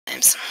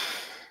times.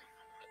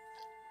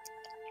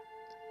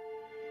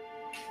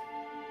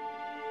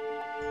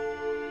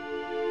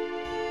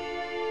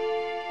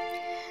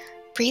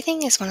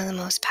 Breathing is one of the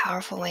most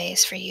powerful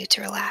ways for you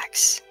to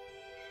relax.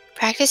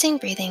 Practicing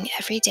breathing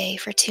every day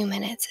for 2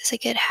 minutes is a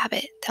good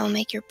habit that will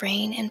make your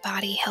brain and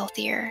body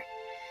healthier,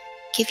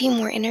 give you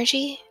more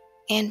energy,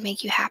 and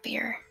make you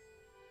happier.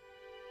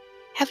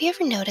 Have you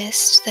ever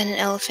noticed that an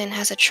elephant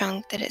has a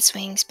trunk that it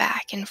swings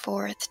back and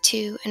forth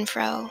to and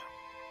fro?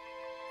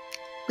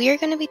 We are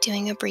going to be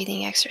doing a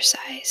breathing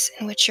exercise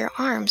in which your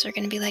arms are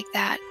going to be like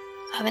that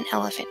of an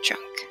elephant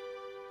trunk.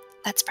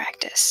 Let's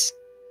practice.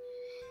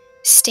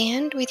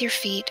 Stand with your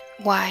feet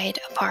wide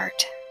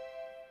apart.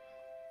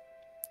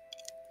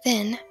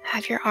 Then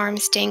have your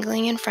arms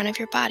dangling in front of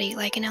your body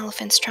like an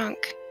elephant's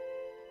trunk.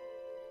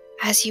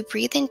 As you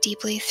breathe in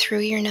deeply through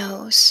your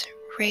nose,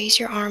 raise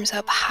your arms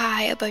up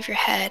high above your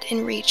head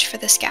and reach for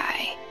the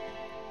sky.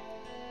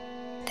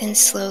 Then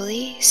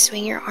slowly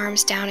swing your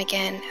arms down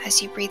again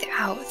as you breathe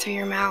out through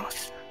your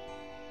mouth.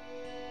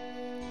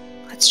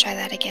 Let's try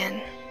that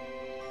again.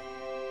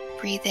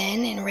 Breathe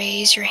in and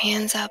raise your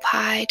hands up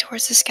high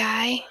towards the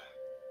sky.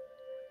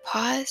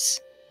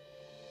 Pause.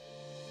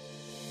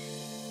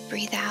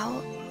 Breathe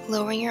out,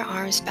 lowering your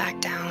arms back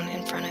down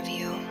in front of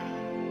you.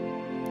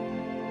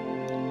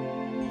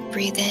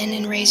 Breathe in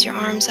and raise your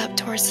arms up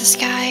towards the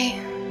sky.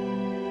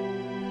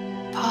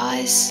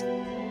 Pause.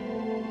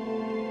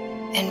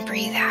 And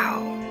breathe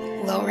out,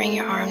 lowering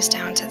your arms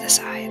down to the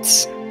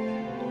sides.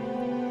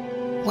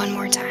 One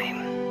more time.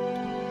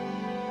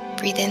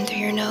 Breathe in through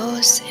your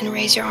nose and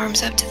raise your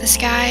arms up to the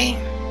sky.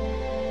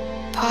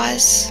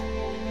 Pause.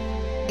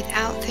 Breathe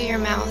out through your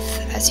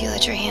mouth as you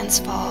let your hands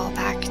fall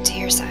back to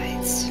your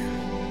sides.